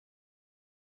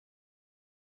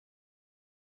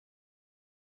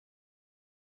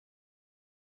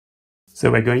So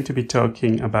we're going to be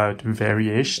talking about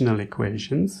variational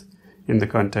equations in the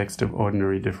context of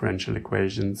ordinary differential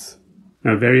equations.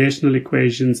 Now, variational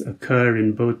equations occur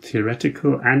in both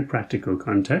theoretical and practical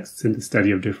contexts in the study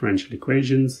of differential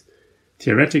equations.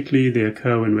 Theoretically, they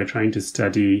occur when we're trying to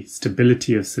study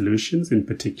stability of solutions in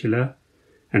particular,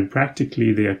 and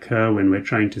practically they occur when we're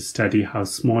trying to study how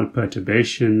small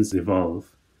perturbations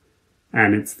evolve.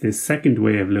 And it's this second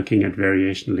way of looking at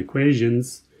variational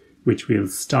equations which we'll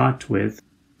start with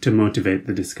to motivate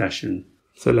the discussion.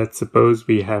 So let's suppose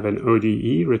we have an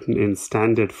ODE written in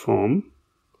standard form.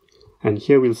 And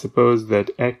here we'll suppose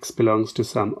that X belongs to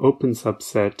some open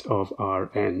subset of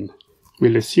Rn.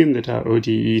 We'll assume that our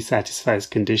ODE satisfies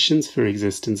conditions for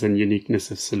existence and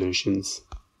uniqueness of solutions.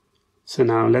 So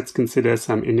now let's consider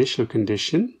some initial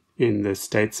condition in the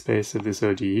state space of this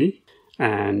ODE.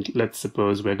 And let's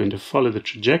suppose we're going to follow the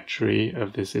trajectory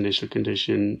of this initial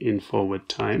condition in forward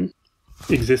time.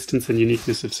 Existence and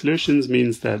uniqueness of solutions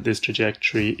means that this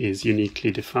trajectory is uniquely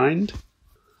defined.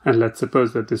 And let's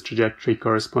suppose that this trajectory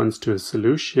corresponds to a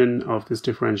solution of this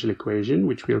differential equation,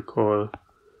 which we'll call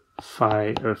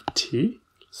phi of t.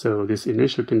 So this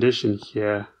initial condition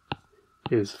here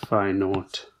is phi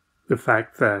naught. The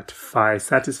fact that phi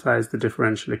satisfies the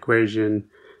differential equation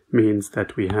means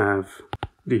that we have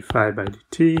d phi by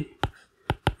dt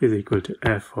is equal to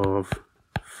f of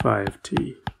phi of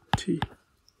t.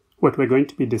 What we're going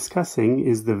to be discussing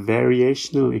is the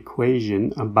variational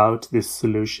equation about this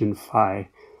solution phi.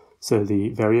 So the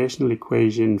variational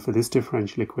equation for this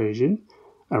differential equation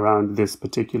around this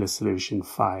particular solution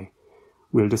phi.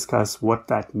 We'll discuss what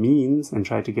that means and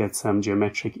try to get some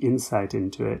geometric insight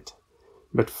into it.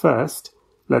 But first,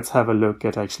 let's have a look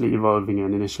at actually evolving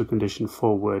an initial condition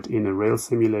forward in a rail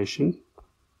simulation.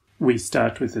 We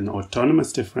start with an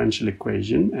autonomous differential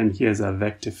equation, and here's our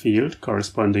vector field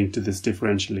corresponding to this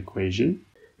differential equation.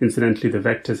 Incidentally, the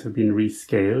vectors have been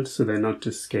rescaled, so they're not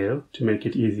to scale to make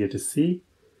it easier to see.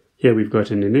 Here we've got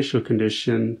an initial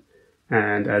condition,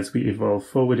 and as we evolve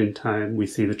forward in time, we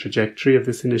see the trajectory of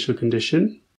this initial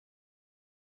condition.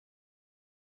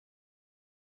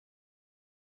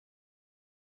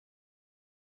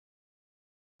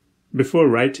 Before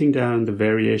writing down the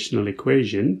variational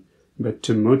equation, but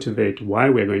to motivate why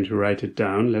we're going to write it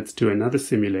down, let's do another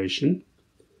simulation.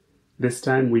 This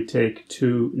time we take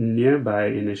two nearby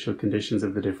initial conditions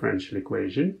of the differential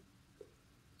equation.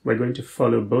 We're going to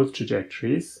follow both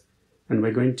trajectories, and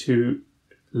we're going to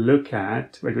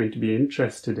be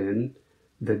interested in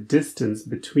the distance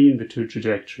between the two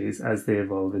trajectories as they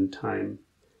evolve in time.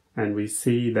 And we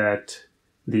see that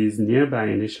these nearby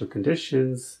initial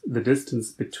conditions, the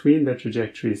distance between their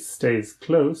trajectories stays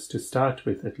close to start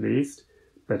with at least,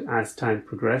 but as time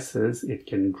progresses, it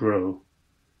can grow.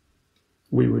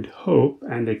 We would hope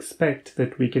and expect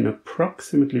that we can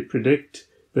approximately predict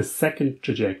the second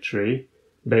trajectory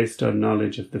based on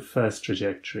knowledge of the first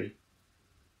trajectory.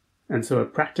 And so a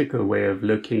practical way of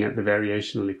looking at the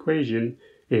variational equation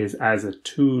is as a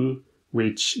tool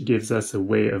which gives us a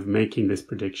way of making this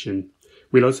prediction.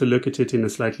 We'll also look at it in a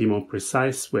slightly more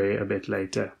precise way a bit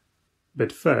later.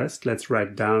 But first, let's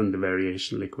write down the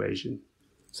variational equation.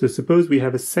 So suppose we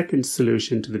have a second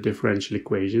solution to the differential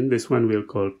equation. This one we'll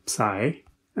call psi.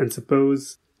 And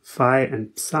suppose phi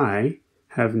and psi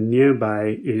have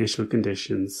nearby initial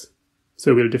conditions.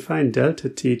 So we'll define delta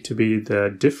t to be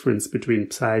the difference between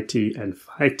psi t and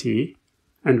phi t,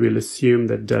 and we'll assume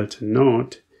that delta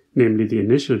naught, namely the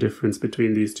initial difference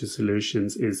between these two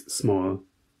solutions, is small.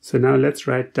 So now let's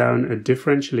write down a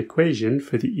differential equation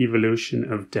for the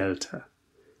evolution of delta.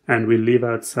 And we'll leave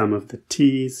out some of the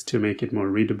t's to make it more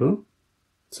readable.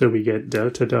 So we get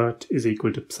delta dot is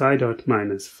equal to psi dot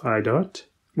minus phi dot,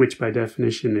 which by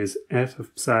definition is f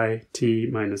of psi t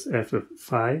minus f of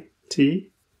phi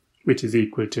t, which is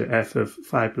equal to f of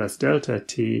phi plus delta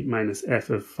t minus f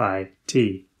of phi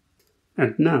t.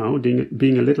 And now,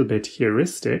 being a little bit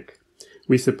heuristic,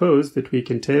 we suppose that we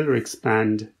can Taylor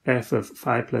expand f of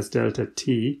phi plus delta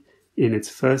t in its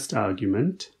first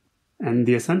argument. And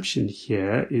the assumption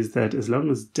here is that as long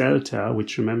as delta,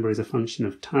 which remember is a function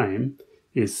of time,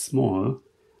 is small,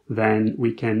 then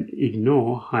we can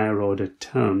ignore higher order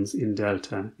terms in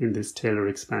delta in this Taylor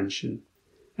expansion.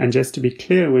 And just to be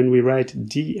clear, when we write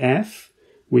df,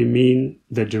 we mean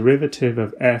the derivative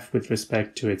of f with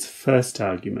respect to its first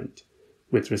argument,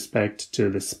 with respect to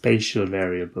the spatial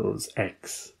variables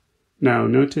x. Now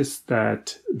notice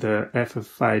that the f of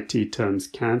phi t terms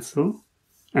cancel,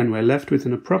 and we're left with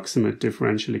an approximate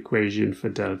differential equation for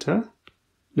delta.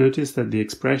 Notice that the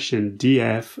expression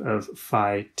df of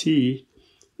phi t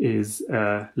is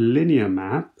a linear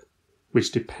map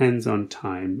which depends on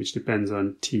time, which depends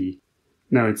on t.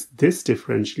 Now it's this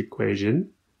differential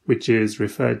equation which is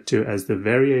referred to as the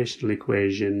variational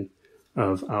equation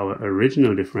of our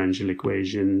original differential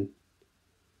equation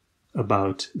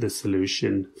about the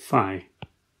solution phi.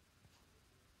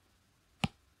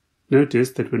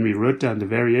 Notice that when we wrote down the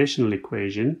variational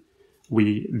equation,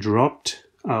 we dropped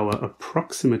our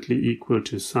approximately equal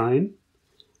to sign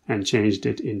and changed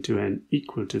it into an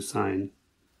equal to sign.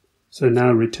 So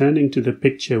now returning to the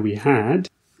picture we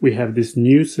have this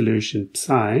new solution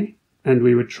psi, and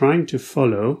we were trying to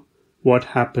follow what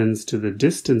happens to the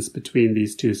distance between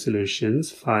these two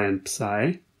solutions, phi and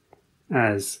psi,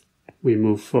 as we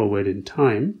move forward in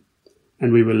time,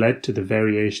 and we were led to the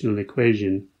variational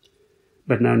equation.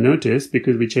 But now notice,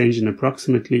 because we changed an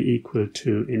approximately equal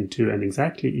to into an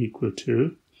exactly equal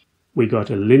to, we got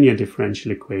a linear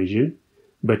differential equation,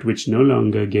 but which no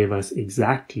longer gave us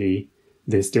exactly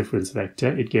this difference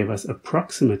vector. It gave us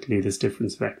approximately this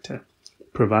difference vector,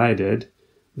 provided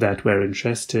that we're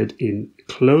interested in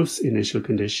close initial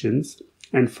conditions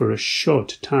and for a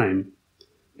short time.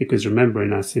 Because remember,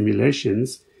 in our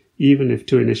simulations, even if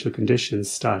two initial conditions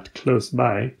start close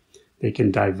by, they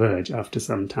can diverge after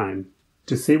some time.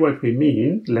 To see what we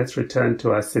mean, let's return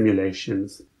to our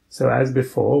simulations. So as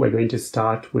before, we're going to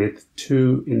start with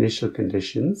two initial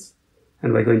conditions,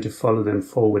 and we're going to follow them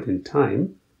forward in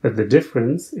time. But the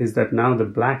difference is that now the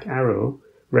black arrow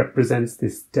represents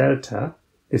this delta,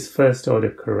 this first order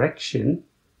correction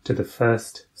to the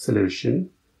first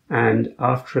solution. And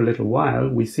after a little while,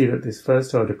 we see that this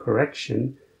first order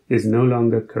correction is no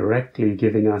longer correctly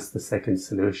giving us the second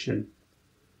solution.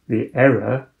 The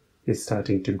error is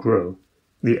starting to grow.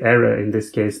 The error in this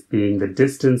case being the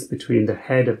distance between the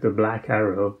head of the black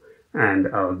arrow and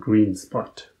our green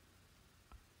spot.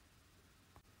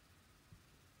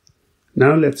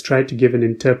 Now let's try to give an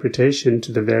interpretation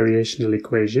to the variational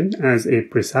equation as a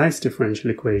precise differential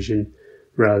equation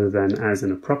rather than as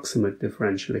an approximate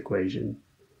differential equation.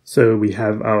 So we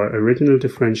have our original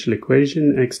differential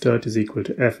equation, x dot is equal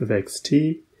to f of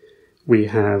xt. We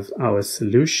have our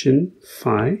solution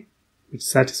phi, which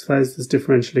satisfies this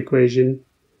differential equation.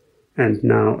 And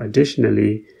now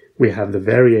additionally, we have the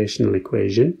variational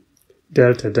equation,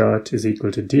 delta dot is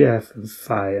equal to df of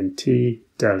phi and t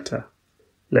delta.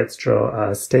 Let's draw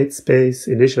our state space,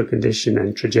 initial condition,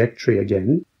 and trajectory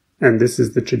again. And this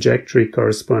is the trajectory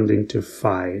corresponding to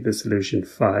phi, the solution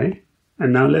phi.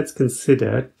 And now let's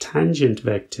consider tangent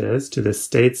vectors to the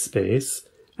state space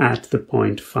at the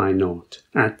point phi naught,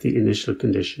 at the initial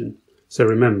condition. So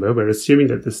remember, we're assuming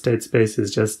that the state space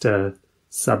is just a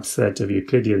subset of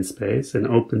Euclidean space, an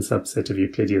open subset of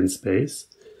Euclidean space.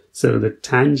 So the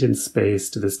tangent space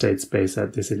to the state space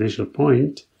at this initial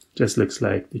point just looks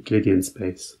like the Euclidean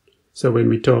space. So when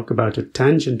we talk about a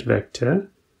tangent vector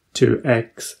to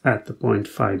x at the point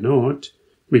phi naught,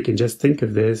 we can just think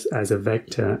of this as a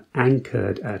vector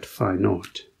anchored at phi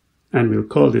naught. And we'll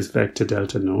call this vector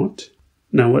delta naught.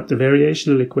 Now what the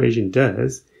variational equation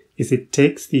does is it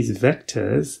takes these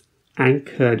vectors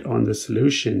anchored on the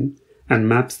solution and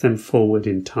maps them forward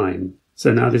in time.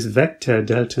 So now this vector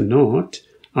delta naught,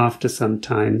 after some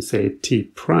time, say t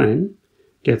prime,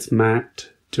 gets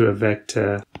mapped to a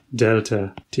vector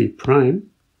delta t prime,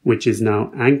 which is now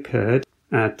anchored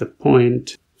at the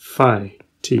point phi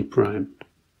t prime.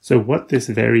 So what this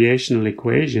variational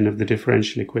equation of the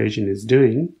differential equation is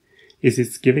doing is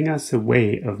it's giving us a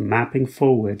way of mapping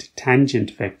forward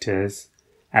tangent vectors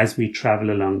as we travel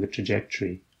along the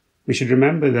trajectory. We should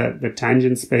remember that the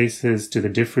tangent spaces to the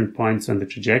different points on the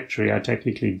trajectory are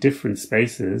technically different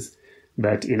spaces,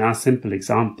 but in our simple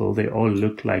example, they all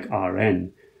look like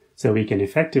Rn. So we can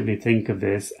effectively think of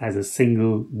this as a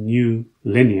single new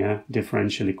linear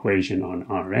differential equation on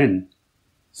Rn.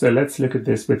 So let's look at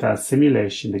this with our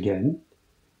simulation again.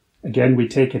 Again, we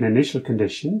take an initial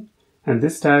condition, and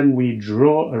this time we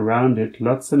draw around it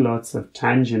lots and lots of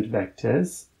tangent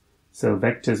vectors. So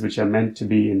vectors which are meant to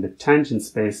be in the tangent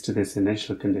space to this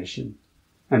initial condition.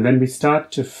 And then we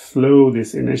start to flow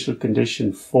this initial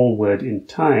condition forward in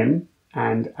time,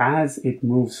 and as it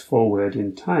moves forward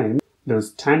in time,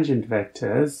 those tangent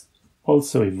vectors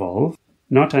also evolve,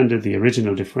 not under the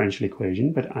original differential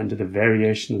equation, but under the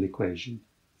variational equation.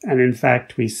 And in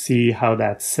fact, we see how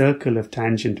that circle of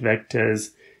tangent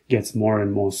vectors gets more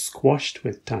and more squashed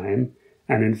with time.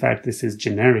 And in fact, this is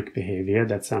generic behavior.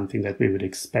 That's something that we would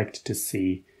expect to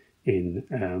see in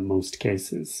most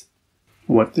cases.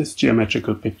 What this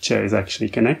geometrical picture is actually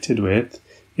connected with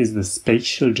is the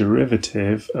spatial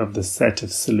derivative of the set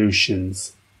of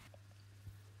solutions.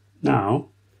 Now,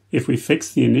 if we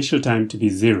fix the initial time to be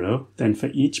 0, then for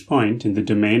each point in the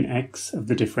domain x of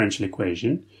the differential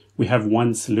equation, we have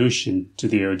one solution to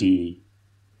the ODE.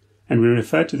 And we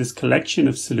refer to this collection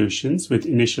of solutions with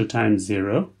initial time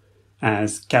 0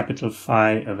 as capital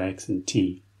phi of x and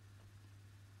t.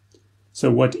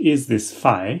 So what is this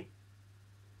phi?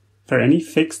 For any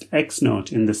fixed x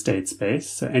naught in the state space,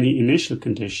 so any initial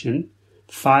condition,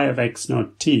 phi of x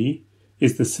naught t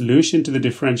is the solution to the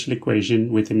differential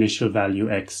equation with initial value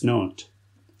x naught.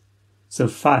 So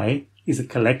phi is a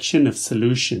collection of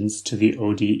solutions to the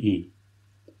ODE.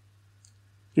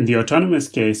 In the autonomous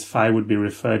case, phi would be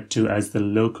referred to as the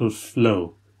local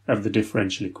flow of the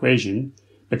differential equation,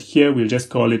 but here we'll just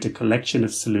call it a collection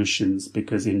of solutions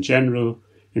because in general,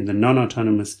 in the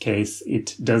non-autonomous case,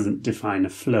 it doesn't define a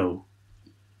flow.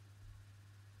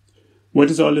 What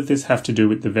does all of this have to do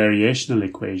with the variational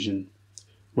equation?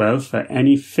 Well, for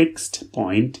any fixed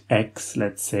point, x,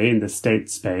 let's say, in the state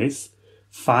space,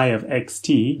 phi of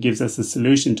xt gives us a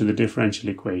solution to the differential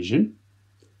equation.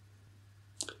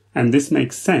 And this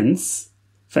makes sense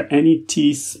for any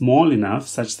t small enough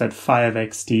such that phi of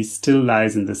xt still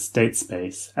lies in the state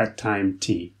space at time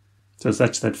t. So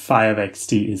such that phi of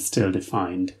xt is still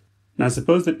defined. Now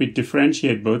suppose that we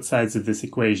differentiate both sides of this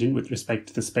equation with respect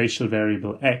to the spatial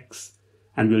variable x,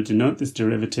 and we'll denote this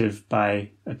derivative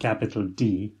by a capital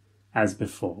D as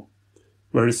before.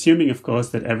 We're assuming, of course,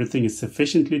 that everything is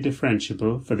sufficiently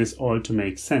differentiable for this all to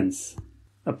make sense.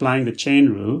 Applying the chain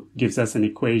rule gives us an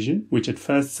equation which at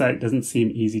first sight doesn't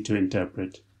seem easy to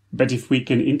interpret. But if we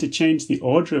can interchange the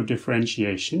order of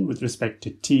differentiation with respect to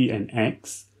t and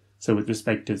x, so with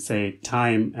respect to, say,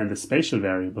 time and the spatial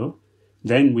variable,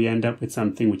 then we end up with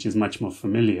something which is much more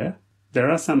familiar. There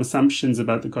are some assumptions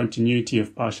about the continuity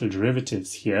of partial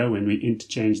derivatives here when we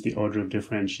interchange the order of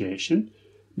differentiation,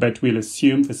 but we'll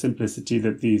assume for simplicity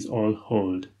that these all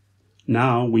hold.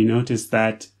 Now we notice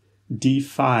that d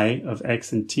phi of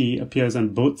x and t appears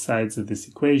on both sides of this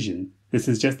equation. This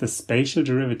is just the spatial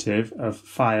derivative of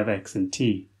phi of x and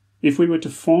t. If we were to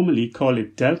formally call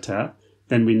it delta,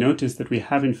 then we notice that we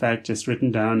have in fact just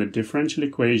written down a differential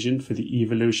equation for the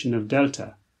evolution of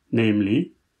delta.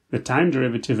 Namely, the time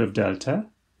derivative of delta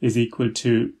is equal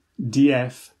to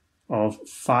df of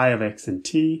phi of x and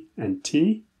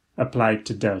t applied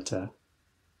to delta.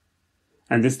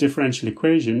 And this differential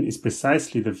equation is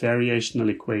precisely the variational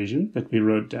equation that we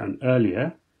wrote down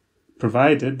earlier,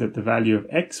 provided that the value of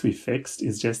x we fixed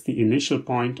is just the initial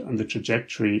point on the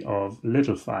trajectory of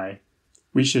little phi.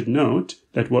 We should note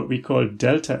that what we called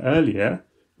delta earlier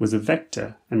was a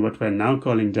vector, and what we're now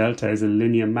calling delta is a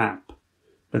linear map.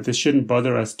 But this shouldn't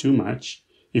bother us too much.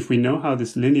 If we know how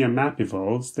this linear map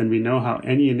evolves, then we know how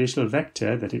any initial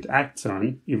vector that it acts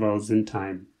on evolves in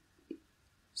time.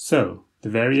 So, the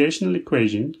variational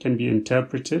equation can be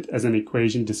interpreted as an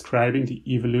equation describing the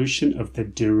evolution of the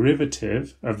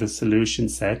derivative of the solution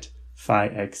set phi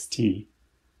xt.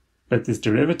 But this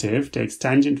derivative takes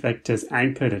tangent vectors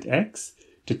anchored at x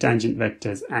to tangent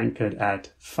vectors anchored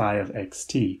at phi of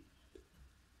xt.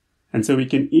 And so we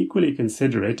can equally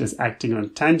consider it as acting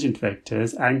on tangent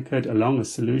vectors anchored along a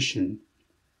solution.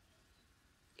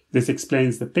 This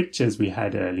explains the pictures we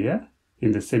had earlier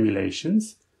in the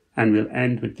simulations, and we'll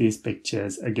end with these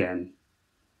pictures again.